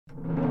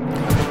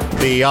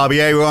The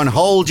RBA were on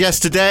hold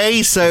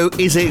yesterday, so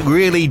is it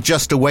really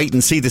just a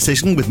wait-and-see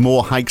decision with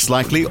more hikes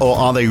likely, or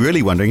are they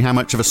really wondering how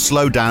much of a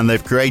slowdown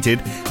they've created,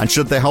 and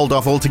should they hold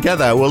off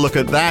altogether? We'll look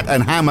at that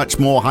and how much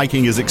more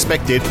hiking is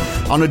expected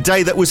on a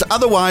day that was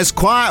otherwise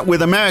quiet,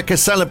 with America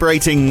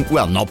celebrating,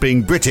 well, not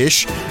being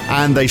British,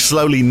 and they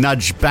slowly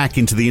nudge back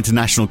into the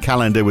international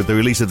calendar with the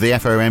release of the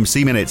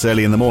FOMC minutes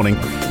early in the morning,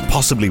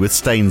 possibly with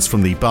stains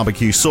from the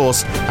barbecue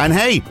sauce. And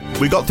hey,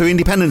 we got through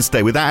Independence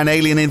Day without an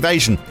alien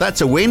invasion.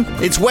 That's a win.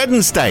 It's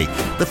Wednesday,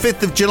 the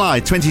 5th of July,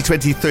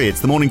 2023. It's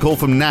the morning call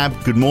from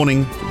NAB. Good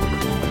morning.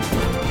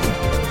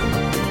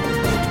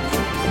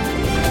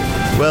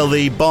 Well,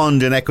 the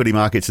bond and equity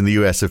markets in the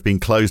US have been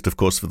closed, of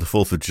course, for the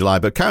 4th of July,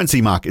 but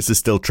currency markets are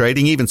still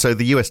trading. Even so,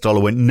 the US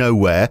dollar went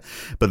nowhere,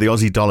 but the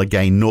Aussie dollar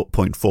gained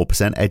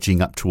 0.4%,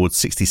 edging up towards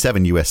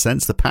 67 US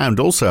cents. The pound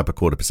also up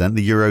 0.25%,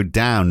 the euro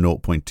down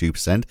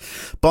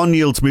 0.2%. Bond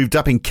yields moved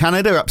up in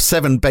Canada, up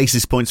 7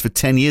 basis points for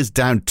 10 years,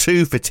 down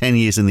 2 for 10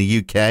 years in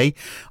the UK.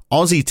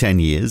 Aussie 10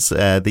 years,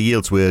 the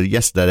yields were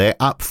yesterday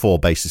up 4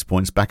 basis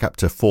points, back up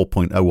to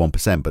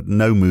 4.01%, but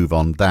no move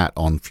on that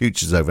on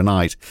futures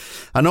overnight.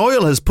 And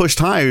oil has pushed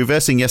higher,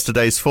 reversing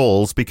yesterday's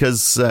falls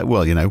because,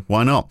 well, you know,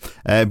 why not?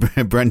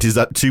 Brent is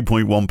up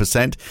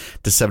 2.1%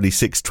 to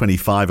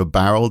 76.25 a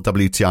barrel.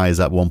 WTI is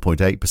up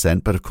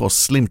 1.8%, but of course,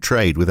 slim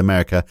trade with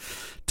America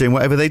doing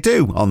whatever they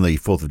do on the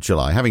 4th of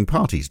July, having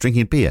parties,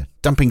 drinking beer,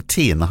 dumping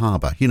tea in the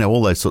harbour, you know,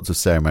 all those sorts of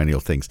ceremonial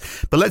things.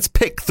 But let's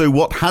pick through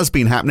what has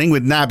been happening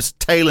with NAB's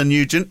Taylor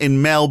Nugent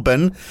in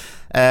Melbourne.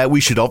 We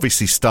should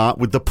obviously start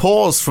with the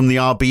pause from the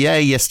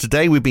RBA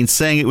yesterday. We've been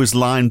saying it was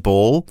line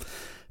ball.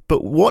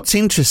 But what's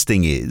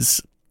interesting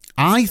is,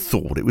 I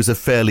thought it was a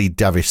fairly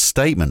dovish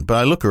statement, but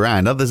I look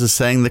around, others are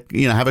saying that,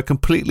 you know, have a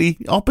completely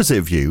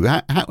opposite view.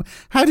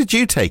 How did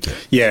you take it?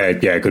 Yeah.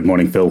 Good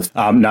morning, Phil.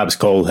 NAB's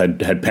call had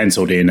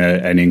penciled in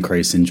an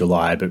increase in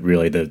July, but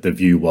really the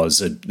view was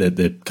that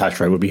the cash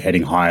rate would be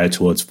heading higher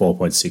towards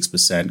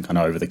 4.6% kind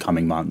of over the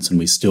coming months, and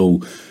we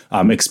still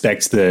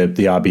expect the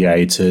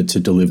RBA to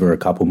deliver a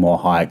couple more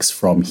hikes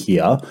from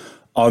here.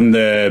 On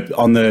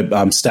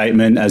the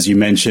statement, as you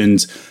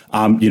mentioned,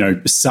 you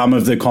know, some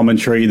of the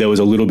commentary, there was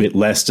a little bit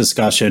less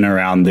discussion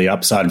around the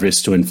upside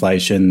risk to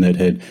inflation that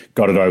had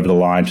got it over the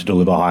line to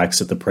deliver hikes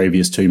at the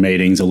previous two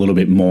meetings, a little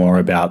bit more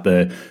about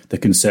the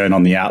concern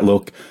on the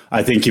outlook.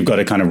 I think you've got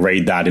to kind of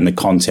read that in the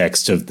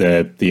context of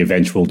the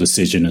eventual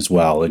decision as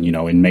well. And, you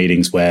know, in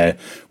meetings where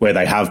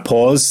they have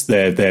paused,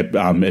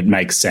 it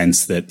makes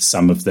sense that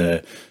some of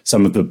the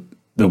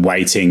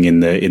weighting in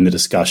the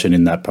discussion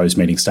in that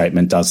post-meeting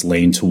statement does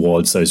lean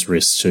towards those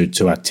risks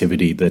to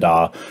activity that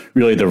are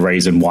really the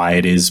reason why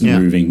it is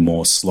moving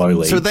more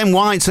slowly. So then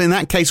in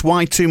that case,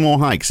 why two more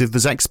hikes? If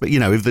there's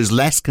if there's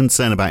less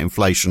concern about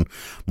inflation,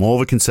 more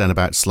of a concern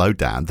about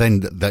slowdown,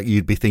 then that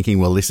you'd be thinking,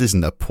 well, this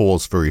isn't a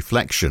pause for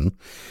reflection.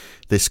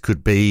 This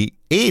could be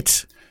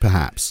it.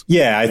 Perhaps.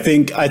 Yeah, I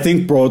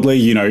think broadly,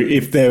 you know,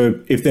 if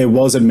there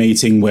was a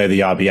meeting where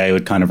the RBA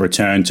would kind of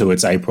return to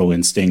its April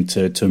instinct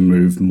to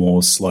move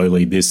more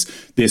slowly, this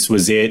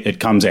was it. It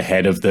comes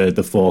ahead of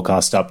the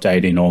forecast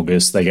update in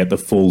August. They get the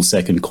full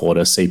second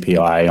quarter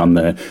CPI on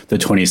the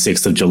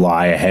 26th of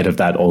July ahead of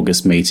that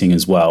August meeting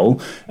as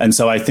well. And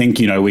so I think,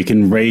 you know, we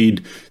can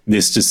read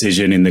this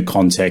decision in the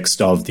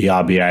context of the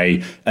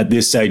RBA at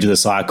this stage of the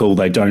cycle.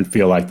 They don't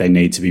feel like they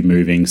need to be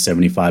moving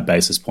 75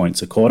 basis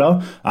points a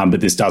quarter, but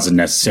this doesn't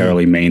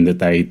necessarily mean that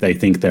they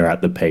think they're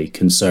at the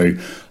peak. And so,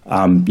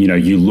 you know,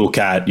 you look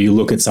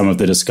at some of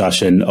the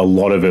discussion. A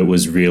lot of it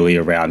was really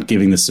around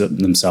giving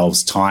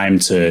themselves time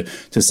to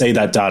see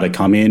that data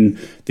come in.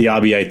 The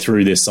RBA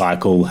through this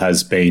cycle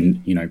has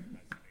been, you know,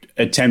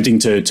 attempting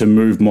to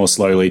move more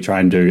slowly, try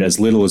and do as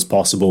little as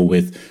possible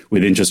with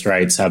interest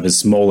rates, have a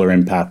smaller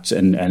impact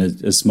and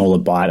a smaller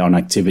bite on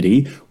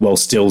activity while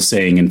still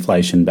seeing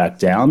inflation back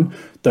down.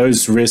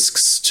 Those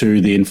risks to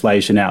the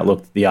inflation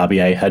outlook the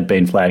RBA had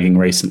been flagging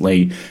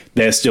recently,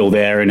 they're still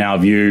there in our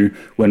view.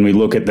 When we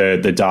look at the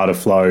data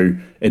flow,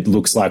 it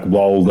looks like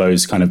while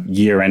those kind of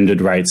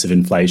year-ended rates of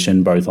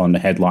inflation, both on the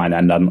headline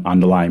and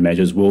underlying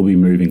measures, will be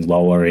moving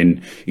lower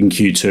in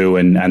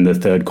Q2 and the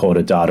third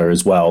quarter data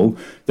as well,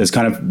 there's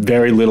kind of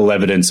very little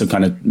evidence of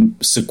kind of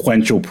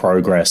sequential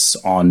progress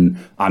on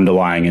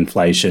underlying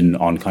inflation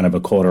on kind of a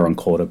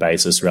quarter-on-quarter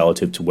basis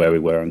relative to where we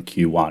were in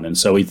Q1. And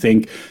so we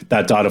think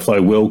that data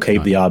flow will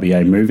keep the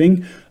RBA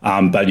moving.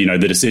 But, you know,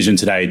 the decision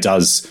today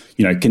does,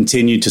 you know,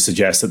 continue to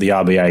suggest that the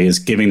RBA is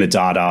giving the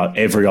data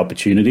every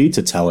opportunity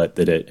to tell it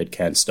that it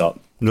can stop.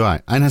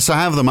 Right. And so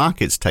how have the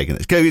markets taken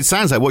it? It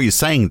sounds like what you're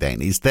saying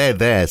then is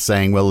they're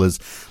saying, well, there's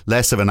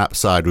less of an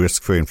upside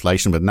risk for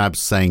inflation, but NAB's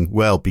saying,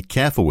 well, be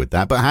careful with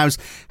that. But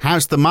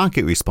how's the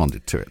market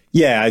responded to it?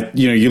 Yeah,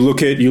 you know, you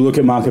look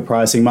at market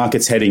pricing.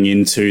 Markets heading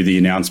into the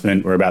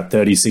announcement were about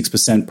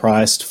 36%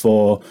 priced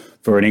for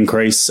an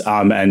increase.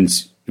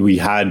 And we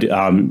had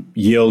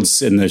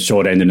yields in the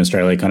short end in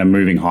Australia kind of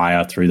moving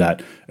higher through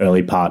that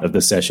early part of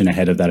the session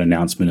ahead of that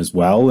announcement as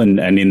well. And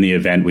in the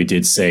event, we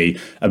did see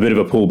a bit of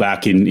a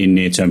pullback in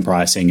near-term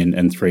pricing and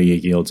 3-year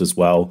yields as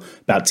well,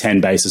 about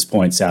 10 basis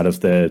points out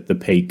of the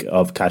peak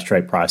of cash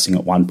rate pricing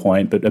at one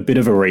point, but a bit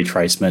of a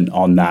retracement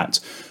on that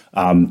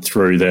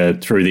through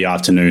the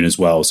afternoon as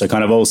well. So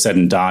kind of all said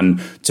and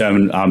done,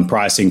 term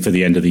pricing for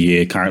the end of the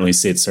year currently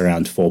sits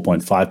around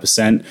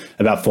 4.5%,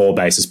 about 4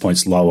 basis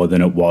points lower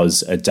than it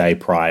was a day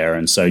prior.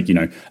 And so,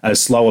 a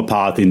slower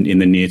path in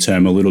the near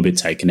term, a little bit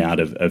taken out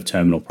of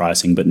terminal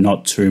pricing, but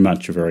not too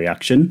much of a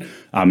reaction.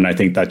 And I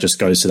think that just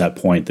goes to that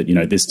point that,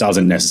 this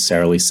doesn't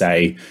necessarily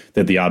say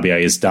that the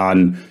RBA is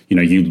done.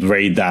 You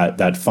read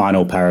that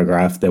final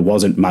paragraph, there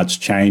wasn't much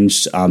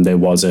changed. There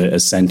was a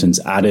sentence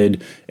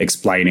added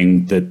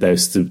explaining that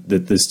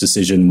this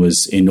decision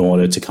was in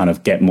order to kind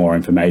of get more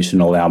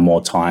information, allow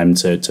more time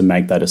to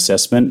make that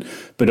assessment.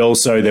 But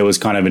also there was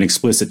kind of an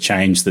explicit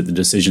change that the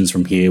decisions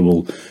from here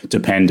will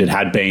depend. It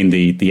had been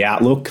the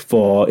outlook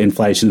for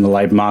inflation in the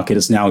labour market.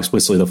 It's now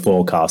explicitly the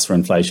forecast for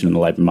inflation in the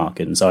labour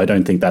market. And so I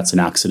don't think that's an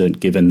accident,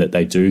 given that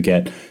they do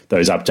get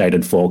those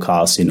updated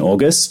forecasts in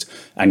August.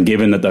 And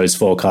given that those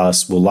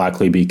forecasts will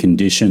likely be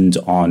conditioned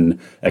on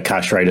a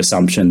cash rate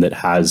assumption that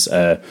has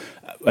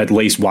at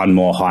least one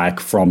more hike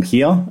from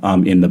here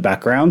in the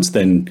background,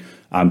 then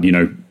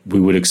we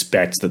would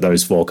expect that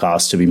those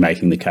forecasts to be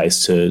making the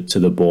case to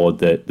the board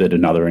that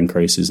another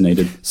increase is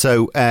needed.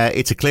 So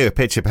it's a clearer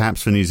picture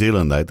perhaps for New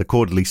Zealand, though. The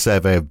quarterly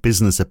survey of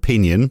business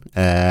opinion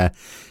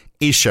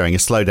is showing a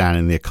slowdown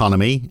in the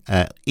economy,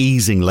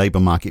 easing labour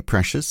market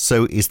pressures.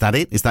 So is that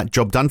it? Is that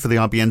job done for the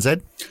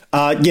RBNZ?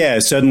 Yeah,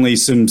 certainly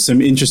some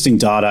interesting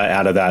data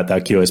out of that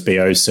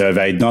QSBO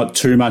survey. Not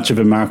too much of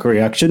a market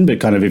reaction, but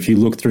kind of if you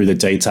look through the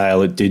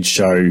detail, it did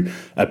show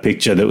a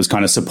picture that was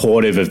kind of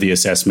supportive of the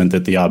assessment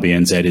that the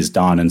RBNZ is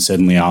done. And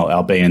certainly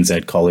our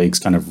BNZ colleagues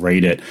kind of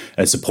read it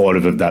as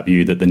supportive of that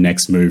view that the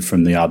next move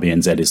from the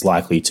RBNZ is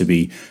likely to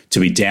be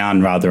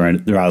down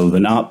rather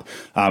than up.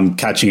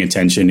 Catching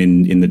attention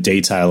in the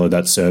detail of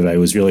that survey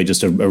was really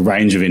just a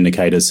range of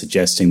indicators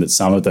suggesting that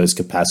some of those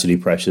capacity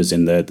pressures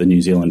in the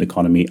New Zealand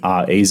economy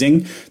are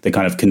easing. The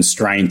kind of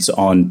constraints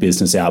on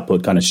business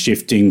output kind of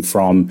shifting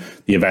from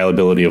the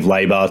availability of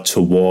labour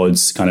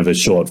towards kind of a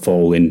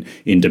shortfall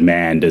in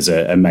demand as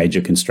a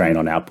major constraint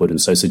on output. And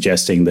so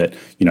suggesting that,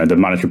 the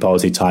monetary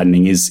policy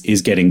tightening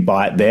is getting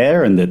bite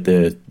there, and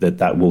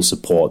that will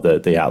support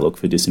the outlook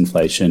for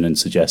disinflation, and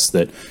suggests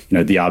that,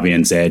 the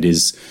RBNZ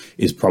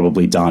is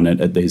probably done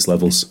at these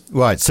levels.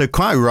 Right. So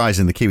quite a rise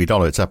in the Kiwi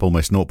dollar. It's up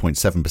almost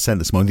 0.7%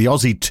 this morning. The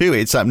Aussie too,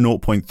 it's up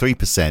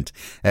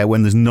 0.3%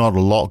 when there's not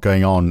a lot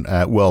going on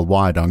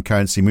worldwide on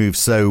currency moves.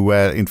 So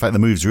in fact, the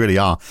moves really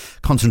are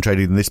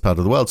concentrated in this part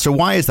of the world. So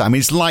why is that? I mean,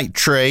 it's light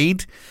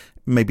trade.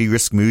 Maybe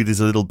risk mood is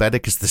a little better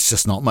because there's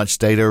just not much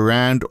data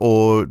around,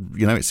 or,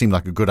 it seemed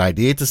like a good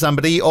idea to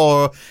somebody,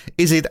 or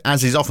is it,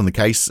 as is often the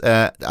case,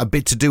 a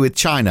bit to do with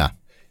China?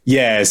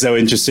 Yeah, so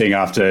interesting.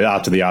 After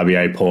the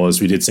RBA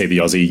pause, we did see the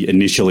Aussie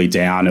initially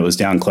down. It was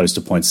down close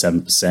to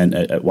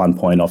 0.7% at one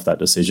point off that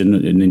decision,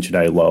 an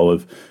intraday low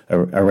of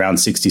around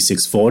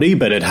 66.40,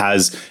 but it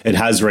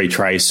has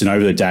retraced, and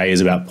over the day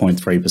is about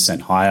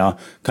 0.3% higher.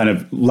 Kind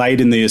of late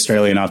in the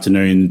Australian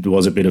afternoon, there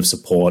was a bit of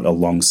support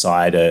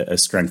alongside a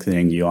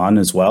strengthening yuan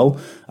as well.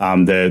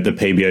 The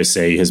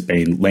PBOC has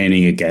been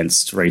leaning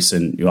against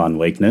recent yuan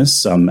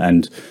weakness,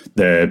 and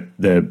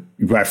the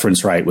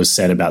reference rate was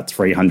set about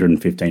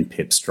 315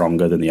 pips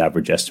stronger than the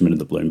average estimate of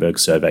the Bloomberg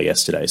survey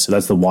yesterday. So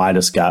that's the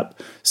widest gap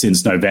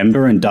since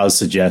November, and does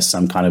suggest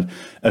some kind of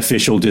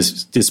official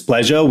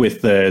displeasure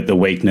with the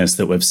weakness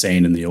that we've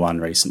seen in the yuan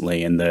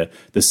recently. And the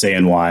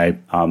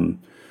CNY,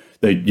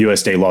 the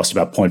USD lost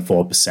about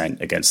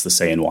 0.4% against the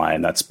CNY,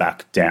 and that's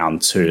back down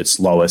to its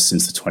lowest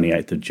since the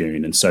 28th of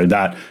June. And so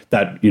that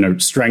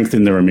strength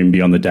in the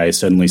renminbi on the day is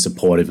certainly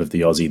supportive of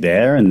the Aussie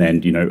there. And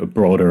then,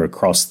 broader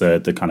across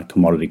the kind of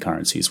commodity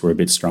currencies were a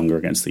bit stronger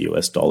against the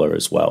US dollar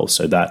as well.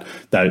 So that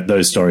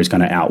those stories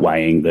kind of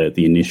outweighing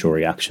the initial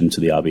reaction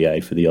to the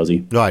RBA for the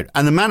Aussie. Right.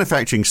 And the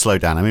manufacturing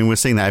slowdown, I mean, we're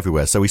seeing that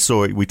everywhere. So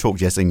we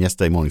talked in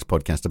yesterday morning's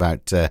podcast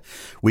about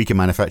weaker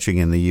manufacturing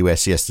in the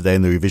US yesterday,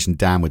 and the revision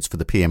downwards for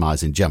the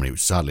PMIs in Germany, which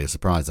is hardly a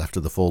surprise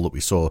after the fall that we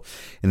saw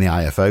in the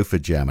IFO for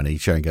Germany,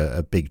 showing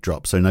a big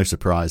drop. So no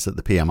surprise that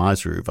the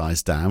PMIs were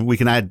revised down. We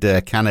can add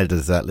Canada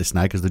to that list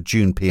now, because the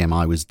June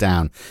PMI was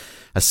down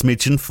a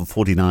smidgen from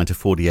 49 to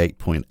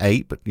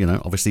 48.8, but,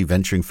 obviously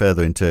venturing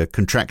further into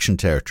contraction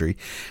territory.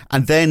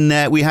 And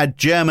then we had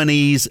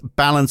Germany's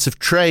balance of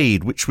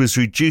trade, which was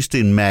reduced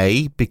in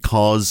May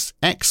because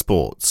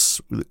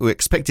exports were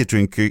expected to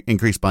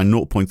increase by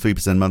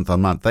 0.3% month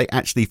on month. They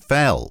actually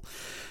fell.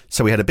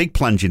 So we had a big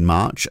plunge in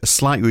March, a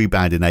slight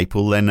rebound in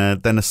April, then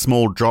a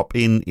small drop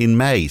in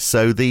May.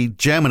 So the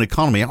German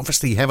economy,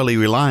 obviously heavily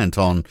reliant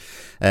on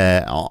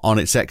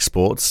its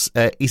exports,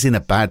 is in a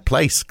bad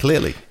place,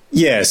 clearly.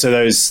 Yeah, so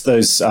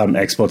those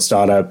exports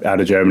data out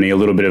of Germany, a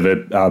little bit of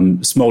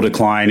a small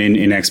decline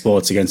in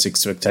exports against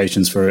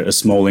expectations for a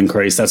small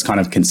increase. That's kind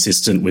of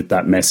consistent with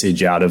that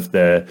message out of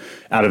the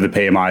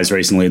PMIs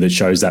recently that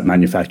shows that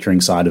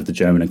manufacturing side of the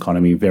German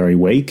economy very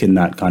weak, and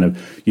that kind of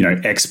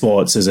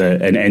exports as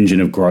an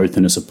engine of growth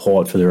and a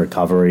support for the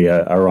recovery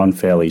are on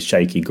fairly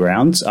shaky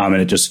grounds. And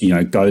it just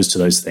goes to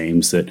those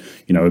themes that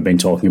we've been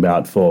talking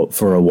about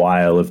for a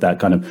while, of that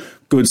kind of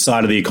good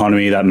side of the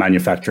economy, that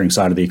manufacturing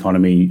side of the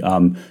economy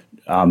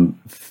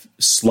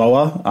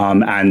slower,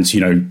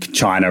 and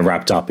China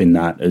wrapped up in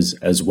that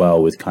as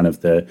well, with kind of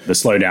the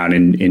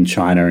slowdown in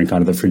China and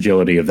kind of the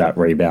fragility of that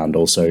rebound.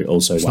 Also,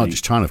 it's not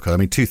just China, of course. I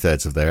mean,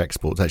 2/3 of their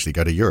exports actually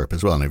go to Europe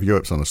as well. And if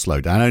Europe's on a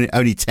slowdown,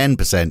 only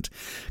 10%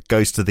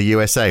 goes to the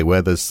USA,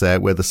 where there's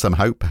some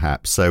hope,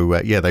 perhaps.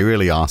 So they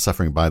really are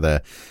suffering by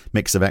their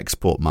mix of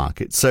export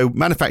markets. So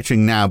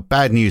manufacturing now,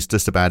 bad news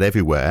just about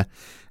everywhere.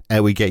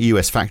 We get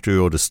US factory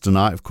orders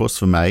tonight, of course,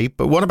 for May.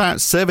 But what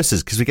about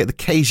services? Because we get the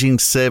Beijing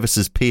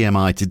Services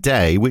PMI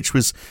today, which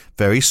was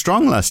very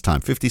strong last time,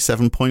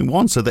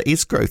 57.1. So there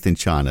is growth in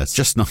China. It's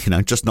just not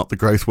the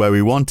growth where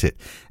we want it.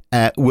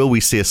 Will we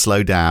see a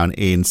slowdown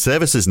in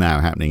services now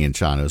happening in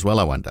China as well,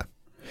 I wonder?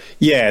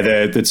 Yeah,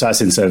 the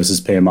Caixin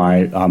Services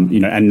PMI,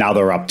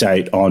 another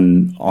update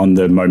on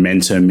the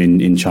momentum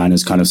in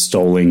China's kind of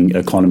stalling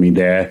economy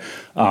there.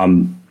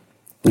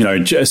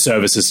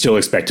 Services still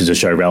expected to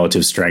show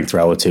relative strength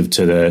relative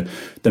to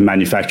the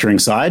manufacturing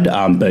side.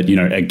 But,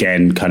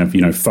 again, kind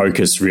of,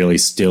 focus really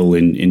still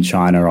in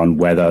China on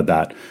whether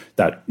that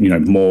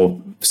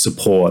more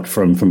support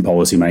from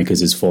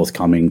policymakers is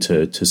forthcoming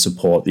to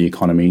support the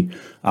economy.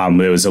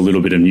 There was a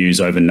little bit of news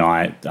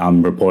overnight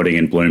reporting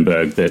in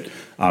Bloomberg that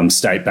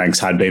state banks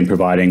had been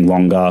providing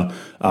longer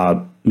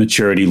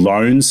maturity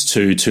loans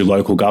to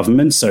local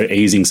governments, so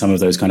easing some of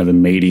those kind of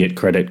immediate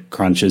credit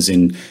crunches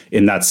in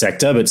that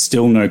sector, but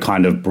still no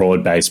kind of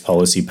broad-based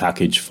policy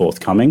package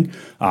forthcoming.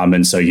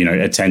 And so,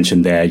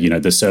 attention there,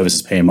 the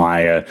services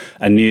PMI,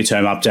 a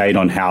near-term update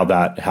on how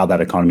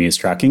that economy is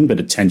tracking,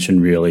 but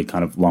attention really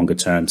kind of longer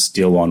term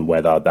still on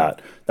whether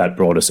that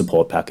broader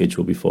support package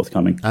will be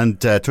forthcoming. And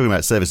talking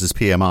about services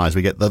PMIs,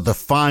 we get the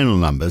final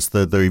numbers,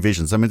 the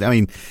revisions. I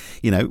mean,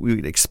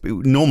 we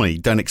normally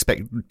don't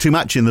expect too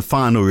much in the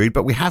final read,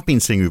 but we have been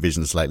seeing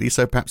revisions lately,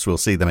 so perhaps we'll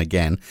see them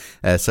again.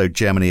 So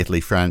Germany,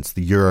 Italy, France,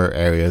 the Euro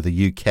area,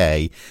 the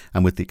UK,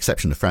 and with the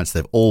exception of France,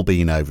 they've all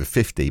been over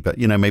 50. But,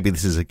 maybe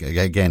this is,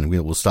 again,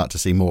 we'll start to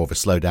see more of a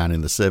slowdown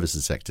in the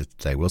services sector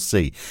today. We'll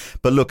see.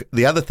 But look,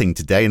 the other thing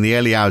today, in the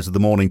early hours of the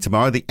morning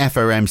tomorrow, the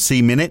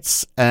FOMC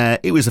minutes,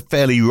 it was a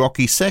fairly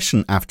rocky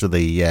session after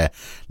the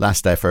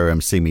last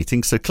FOMC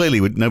meeting. So clearly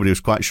nobody was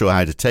quite sure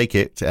how to take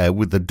it,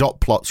 with the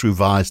dot plots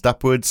revised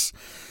upwards.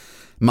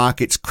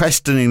 Markets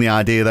questioning the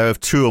idea, though, of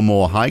two or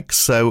more hikes.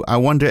 So I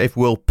wonder if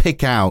we'll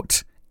pick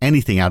out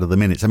anything out of the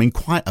minutes. I mean,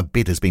 quite a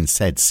bit has been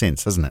said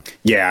since, hasn't it?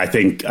 Yeah, I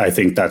think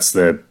that's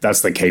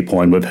the key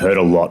point. We've heard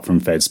a lot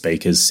from Fed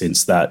speakers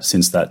since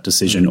that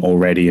decision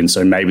already, and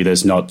so maybe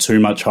there's not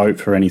too much hope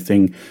for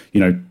anything,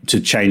 to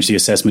change the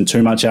assessment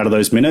too much out of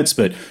those minutes.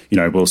 But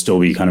we'll still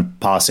be kind of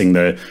passing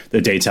the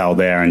detail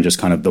there, and just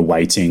kind of the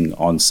weighting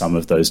on some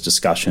of those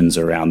discussions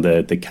around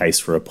the case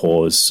for a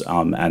pause,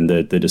 and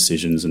the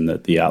decisions and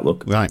the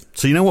outlook. Right.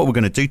 So you know what we're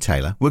going to do,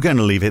 Taylor? We're going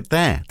to leave it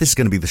there. This is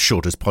going to be the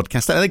shortest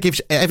podcast. That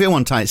gives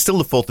everyone time. It's still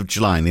the 4th of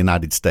July in the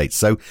United States.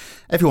 So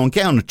everyone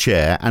get on a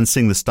chair and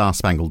sing the Star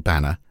Spangled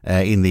Banner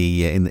in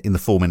the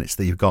 4 minutes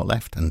that you've got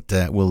left. And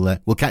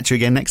we'll catch you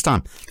again next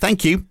time.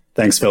 Thank you.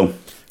 Thanks, Phil.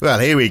 Well,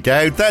 here we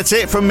go. That's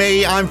it from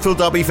me. I'm Phil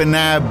Dobby for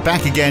now.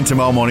 Back again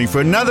tomorrow morning for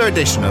another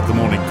edition of The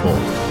Morning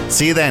Call.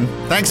 See you then.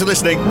 Thanks for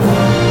listening.